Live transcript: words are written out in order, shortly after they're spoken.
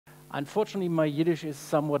Unfortunately, my Yiddish is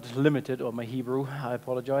somewhat limited, or my Hebrew, I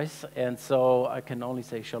apologize, and so I can only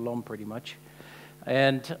say shalom pretty much.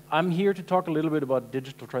 And I'm here to talk a little bit about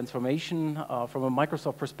digital transformation from a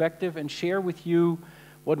Microsoft perspective and share with you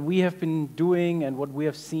what we have been doing and what we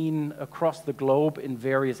have seen across the globe in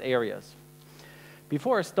various areas.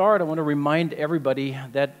 Before I start, I want to remind everybody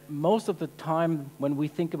that most of the time when we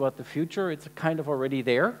think about the future, it's kind of already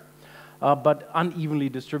there. But unevenly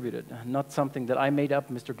distributed. Not something that I made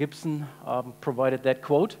up. Mr. Gibson provided that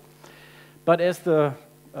quote. But as the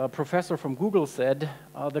professor from Google said,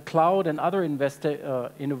 the cloud and other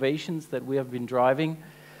innovations that we have been driving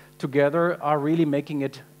together are really making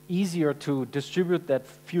it easier to distribute that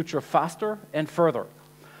future faster and further.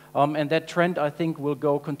 And that trend, I think,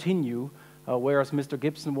 will continue, whereas Mr.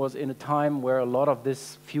 Gibson was in a time where a lot of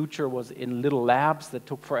this future was in little labs that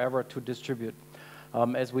took forever to distribute.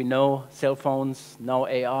 As we know, cell phones, now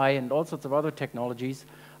AI, and all sorts of other technologies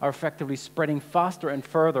are effectively spreading faster and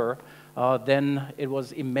further than it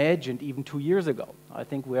was imagined even 2 years ago. I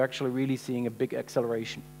think we're actually really seeing a big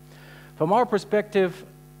acceleration. From our perspective,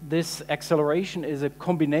 this acceleration is a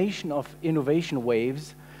combination of innovation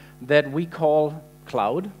waves that we call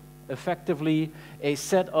cloud, effectively a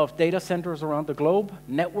set of data centers around the globe,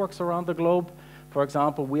 networks around the globe. For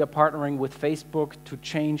example, we are partnering with Facebook to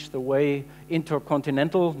change the way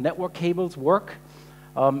intercontinental network cables work.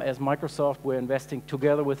 As Microsoft, we're investing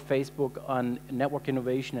together with Facebook on network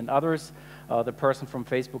innovation and others. The person from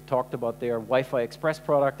Facebook talked about their Wi-Fi Express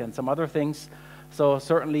product and some other things. So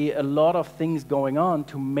certainly a lot of things going on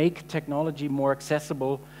to make technology more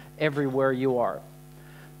accessible everywhere you are.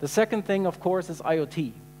 The second thing, of course, is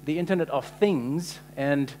IoT, the Internet of Things,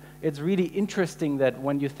 and it's really interesting that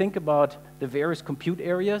when you think about the various compute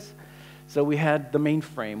areas, so we had the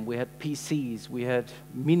mainframe, we had PCs, we had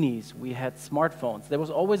minis, we had smartphones. There was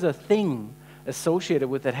always a thing associated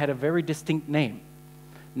with that had a very distinct name.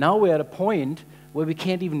 Now we're at a point where we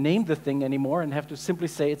can't even name the thing anymore and have to simply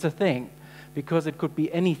say it's a thing, because it could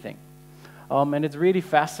be anything. And it's really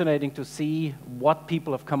fascinating to see what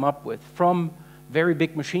people have come up with, from very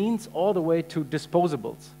big machines all the way to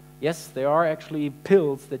disposables. Yes, there are actually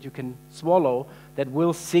pills that you can swallow that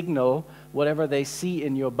will signal whatever they see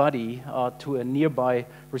in your body to a nearby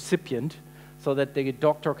recipient, so that the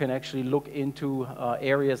doctor can actually look into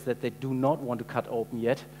areas that they do not want to cut open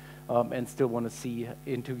yet and still want to see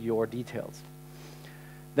into your details.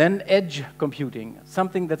 Then edge computing,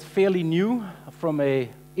 something that's fairly new from an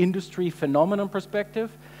industry phenomenon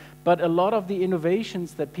perspective. But a lot of the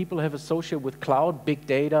innovations that people have associated with cloud, big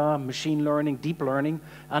data, machine learning, deep learning,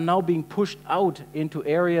 are now being pushed out into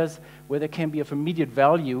areas where there can be of immediate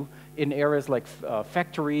value in areas like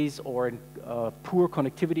factories or in poor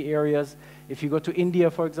connectivity areas. If you go to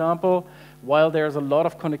India, for example, while there's a lot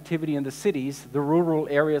of connectivity in the cities, the rural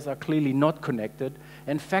areas are clearly not connected,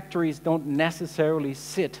 and factories don't necessarily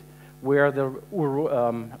sit where the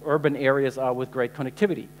urban areas are with great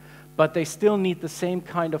connectivity. But they still need the same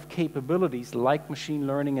kind of capabilities like machine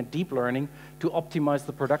learning and deep learning to optimize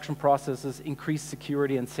the production processes, increase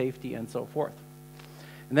security and safety, and so forth.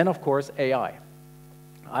 And then, of course, AI.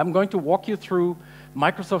 I'm going to walk you through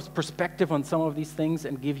Microsoft's perspective on some of these things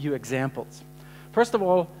and give you examples. First of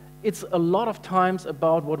all, it's a lot of times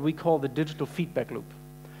about what we call the digital feedback loop.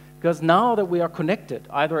 Because now that we are connected,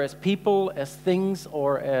 either as people, as things,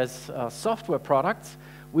 or as software products,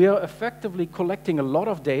 we are effectively collecting a lot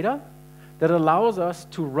of data that allows us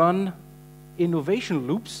to run innovation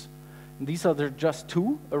loops. And these are just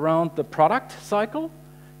two around the product cycle,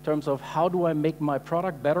 in terms of how do I make my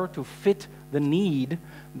product better to fit the need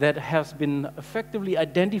that has been effectively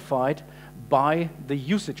identified by the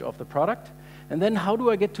usage of the product. And then how do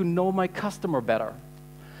I get to know my customer better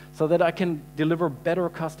so that I can deliver better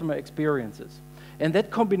customer experiences. And that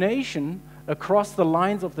combination across the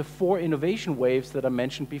lines of the 4 innovation waves that I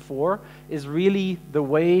mentioned before is really the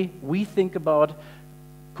way we think about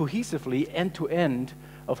cohesively end-to-end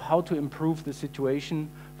of how to improve the situation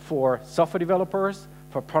for software developers,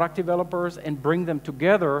 for product developers, and bring them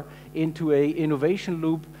together into an innovation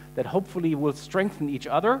loop that hopefully will strengthen each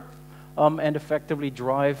other and effectively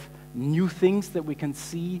drive new things that we can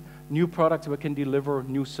see, new products we can deliver,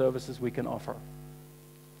 new services we can offer.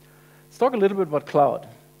 Let's talk a little bit about cloud.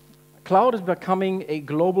 Cloud is becoming a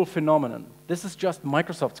global phenomenon. This is just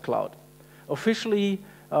Microsoft's cloud. Officially,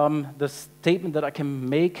 the statement that I can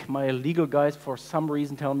make, my legal guys for some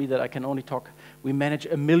reason tell me that I can only talk, we manage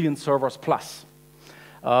 1 million servers plus.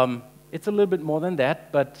 It's a little bit more than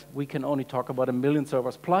that, but we can only talk about 1 million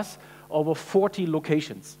servers plus over 40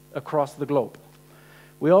 locations across the globe.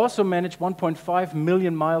 We also manage 1.5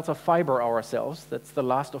 million miles of fiber ourselves. That's the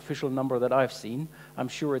last official number that I've seen. I'm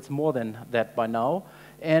sure it's more than that by now.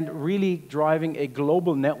 And really driving a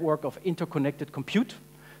global network of interconnected compute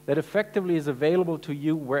that effectively is available to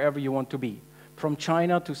you wherever you want to be, from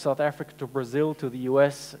China to South Africa to Brazil to the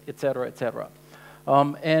US, et cetera, et cetera.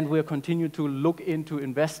 And we'll continue to look into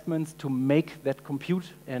investments to make that compute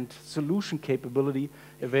and solution capability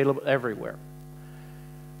available everywhere.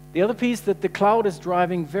 The other piece that the cloud is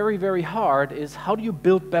driving very, very hard is how do you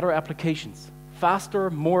build better applications? Faster,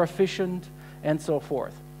 more efficient, and so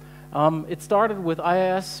forth. It started with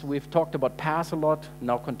IaaS. We've talked about PaaS a lot.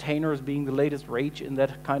 Now containers being the latest rage in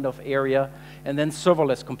that kind of area. And then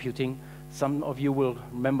serverless computing. Some of you will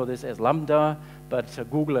remember this as Lambda, but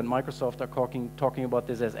Google and Microsoft are talking about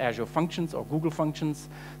this as Azure Functions or Google Functions.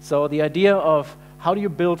 So the idea of how do you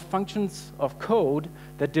build functions of code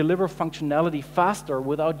that deliver functionality faster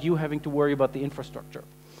without you having to worry about the infrastructure.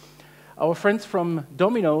 Our friends from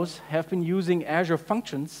Domino's have been using Azure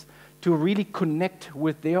Functions to really connect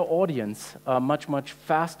with their audience much, much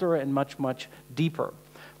faster and much, much deeper.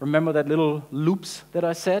 Remember that little loops that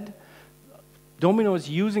I said? Domino's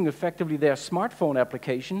using effectively their smartphone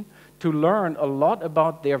application to learn a lot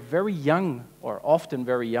about their very young, or often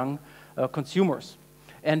very young, consumers.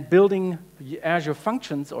 And building Azure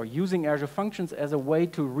Functions, or using Azure Functions as a way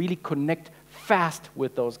to really connect fast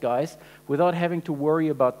with those guys without having to worry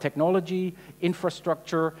about technology,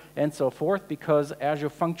 infrastructure, and so forth, because Azure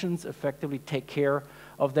Functions effectively take care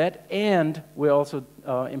of that. And we're also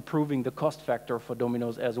improving the cost factor for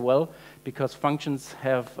Domino's as well, because functions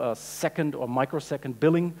have second or microsecond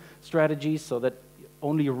billing strategies, so that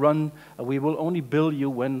we will only bill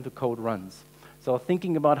you when the code runs. So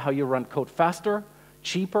thinking about how you run code faster,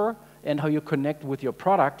 cheaper, and how you connect with your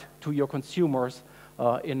product to your consumers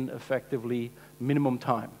in effectively minimum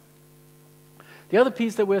time. The other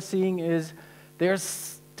piece that we're seeing is there's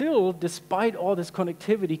still, despite all this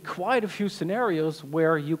connectivity, quite a few scenarios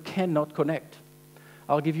where you cannot connect.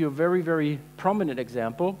 I'll give you a very, very prominent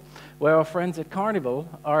example where our friends at Carnival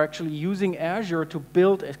are actually using Azure to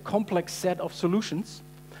build a complex set of solutions,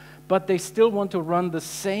 but they still want to run the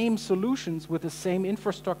same solutions with the same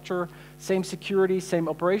infrastructure, same security, same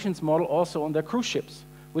operations model also on their cruise ships,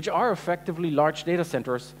 which are effectively large data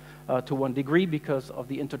centers to one degree because of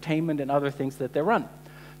the entertainment and other things that they run.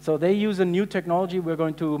 So they use a new technology we're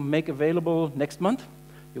going to make available next month.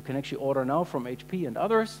 You can actually order now from HP and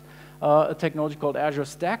others, a technology called Azure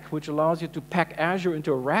Stack, which allows you to pack Azure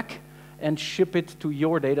into a rack and ship it to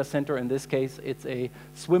your data center. In this case, it's a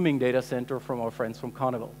swimming data center from our friends from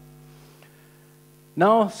Carnival.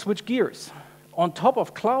 Now, switch gears. On top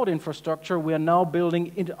of cloud infrastructure, we are now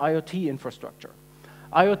building into IoT infrastructure.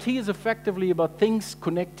 IoT is effectively about things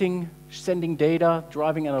connecting, sending data,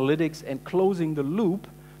 driving analytics, and closing the loop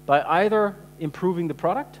by either improving the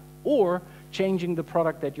product or changing the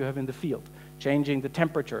product that you have in the field, changing the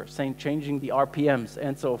temperature, changing the RPMs,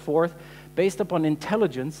 and so forth, based upon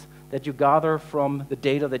intelligence that you gather from the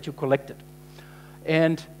data that you collected.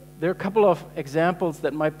 And there are a couple of examples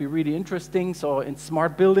that might be really interesting. So in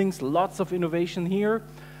smart buildings, lots of innovation here.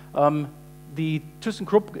 The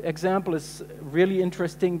ThyssenKrupp example is really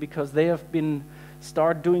interesting because they have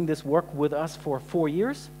started doing this work with us for 4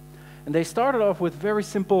 years. And they started off with very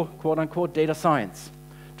simple, quote-unquote, data science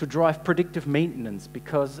to drive predictive maintenance,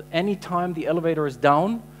 because anytime the elevator is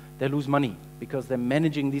down, they lose money because they're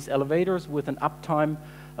managing these elevators with an uptime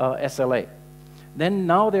SLA. Then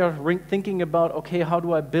now they're thinking about, okay, how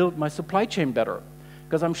do I build my supply chain better?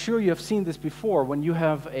 Because I'm sure you have seen this before. When you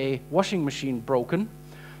have a washing machine broken,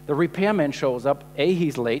 the repairman shows up, A,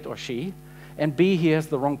 he's late, or she, and B, he has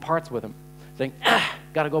the wrong parts with him. Saying,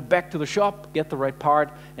 gotta go back to the shop, get the right part,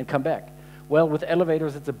 and come back. Well, with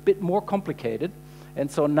elevators, it's a bit more complicated.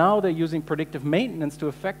 And so now they're using predictive maintenance to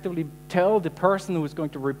effectively tell the person who is going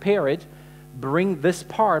to repair it, bring this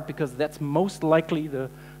part, because that's most likely the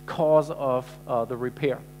cause of the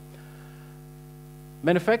repair.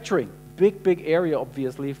 Manufacturing, big area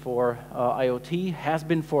obviously for IoT, has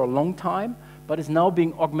been for a long time, but is now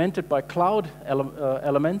being augmented by cloud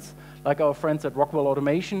elements, like our friends at Rockwell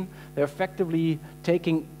Automation. They're effectively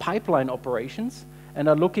taking pipeline operations and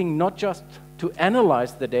are looking not just to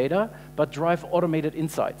analyze the data, but drive automated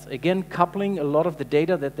insights. Again, coupling a lot of the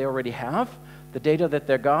data that they already have, the data that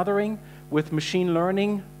they're gathering, with machine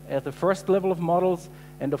learning at the first level of models,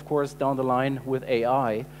 and of course down the line with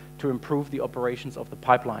AI to improve the operations of the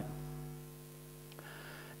pipeline.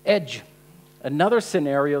 Edge, another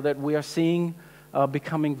scenario that we are seeing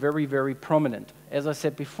becoming very prominent. As I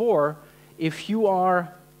said before, if you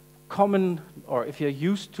are if you're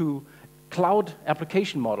used to cloud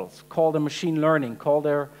application models, call them machine learning, call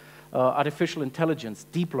their artificial intelligence,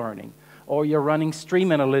 deep learning, or you're running stream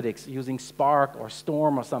analytics using Spark or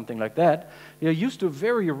Storm or something like that, you're used to a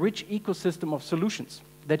very rich ecosystem of solutions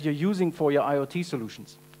that you're using for your IoT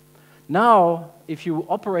solutions. Now, if you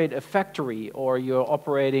operate a factory or you're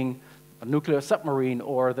operating a nuclear submarine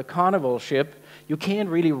or the Carnival ship, you can't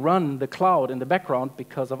really run the cloud in the background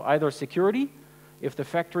because of either security, if the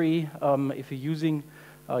factory, if you're using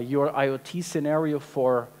your IoT scenario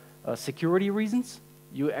for security reasons,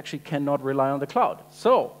 you actually cannot rely on the cloud.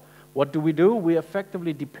 So, what do? We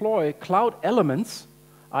effectively deploy cloud elements,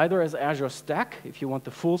 either as Azure Stack, if you want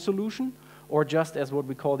the full solution, or just as what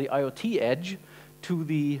we call the IoT edge, to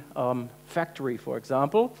the factory, for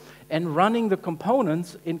example, and running the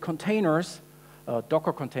components in containers,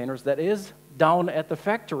 Docker containers, that is, down at the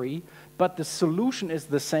factory, but the solution is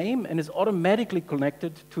the same and is automatically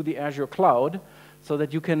connected to the Azure cloud so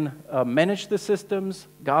that you can manage the systems,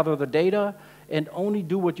 gather the data, and only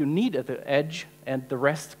do what you need at the edge, and the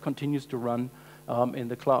rest continues to run in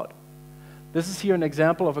the cloud. This is here an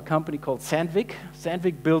example of a company called Sandvik.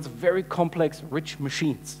 Sandvik builds very complex, rich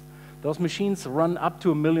machines. Those machines run up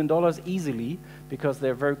to $1 million easily because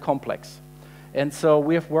they're very complex. And so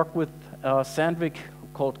we have worked with Sandvik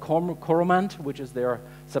called Coromant, which is their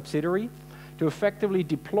subsidiary, to effectively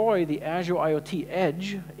deploy the Azure IoT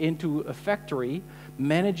Edge into a factory,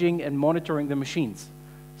 managing and monitoring the machines.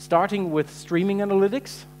 Starting with streaming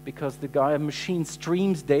analytics, because the machine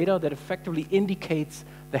streams data that effectively indicates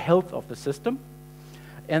the health of the system,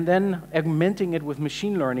 and then augmenting it with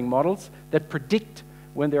machine learning models that predict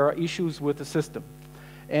when there are issues with the system.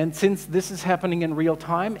 And since this is happening in real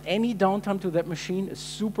time, any downtime to that machine is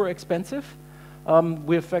super expensive.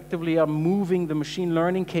 We effectively are moving the machine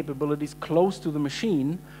learning capabilities close to the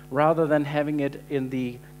machine rather than having it in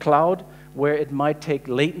the cloud where it might take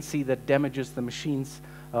latency that damages the machines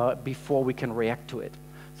before we can react to it.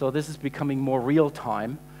 So this is becoming more real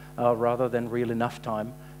time rather than real enough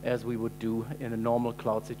time as we would do in a normal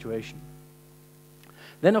cloud situation.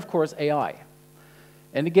 Then, of course, AI.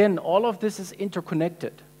 And again, all of this is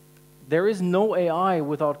interconnected. There is no AI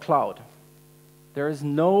without cloud. There is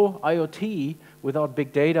no IoT without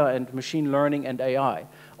big data and machine learning and AI.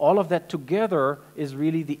 All of that together is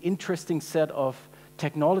really the interesting set of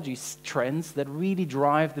technology trends that really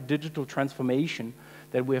drive the digital transformation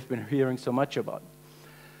that we have been hearing so much about.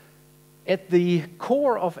 At the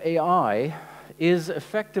core of AI is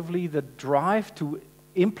effectively the drive to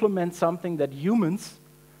implement something that humans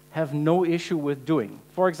have no issue with doing.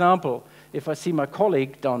 For example, if I see my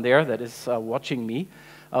colleague down there that is watching me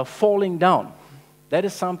falling down, that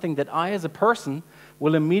is something that I as a person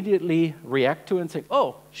will immediately react to and say,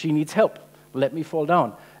 oh, she needs help, let me fall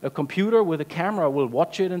down. A computer with a camera will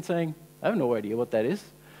watch it and saying, I have no idea what that is.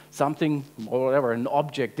 Something, or whatever, an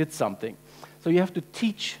object did something. So you have to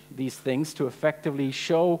teach these things to effectively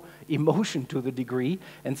show emotion to the degree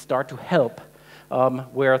and start to help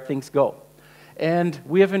where things go. And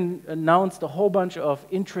we have announced a whole bunch of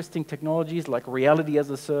interesting technologies like reality as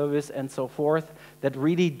a service and so forth that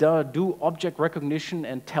really do object recognition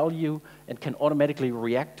and tell you and can automatically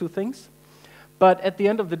react to things. But at the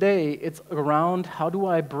end of the day, it's around how do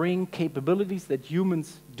I bring capabilities that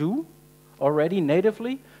humans do already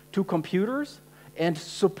natively to computers and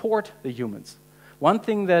support the humans. One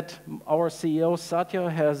thing that our CEO, Satya,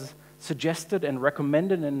 has suggested and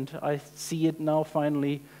recommended, and I see it now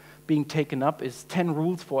finally being taken up, is 10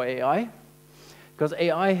 rules for AI. Because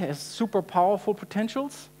AI has super powerful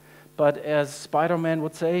potentials, but as Spider-Man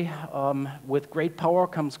would say, with great power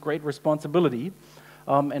comes great responsibility.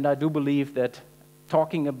 And I do believe that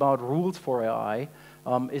talking about rules for AI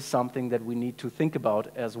is something that we need to think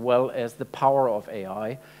about, as well as the power of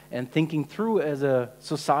AI, and thinking through as a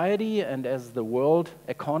society and as the world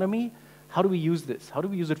economy, how do we use this? How do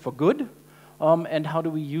we use it for good? And how do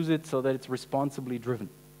we use it so that it's responsibly driven?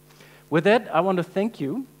 With that, I want to thank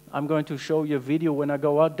you. I'm going to show you a video when I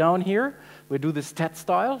go out down here. We do this TED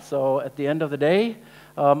style, so at the end of the day,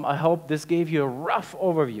 I hope this gave you a rough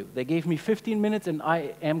overview. They gave me 15 minutes, and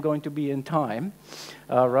I am going to be in time,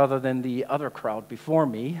 rather than the other crowd before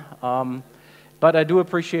me. But I do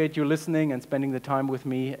appreciate you listening and spending the time with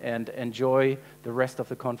me, and enjoy the rest of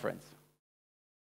the conference.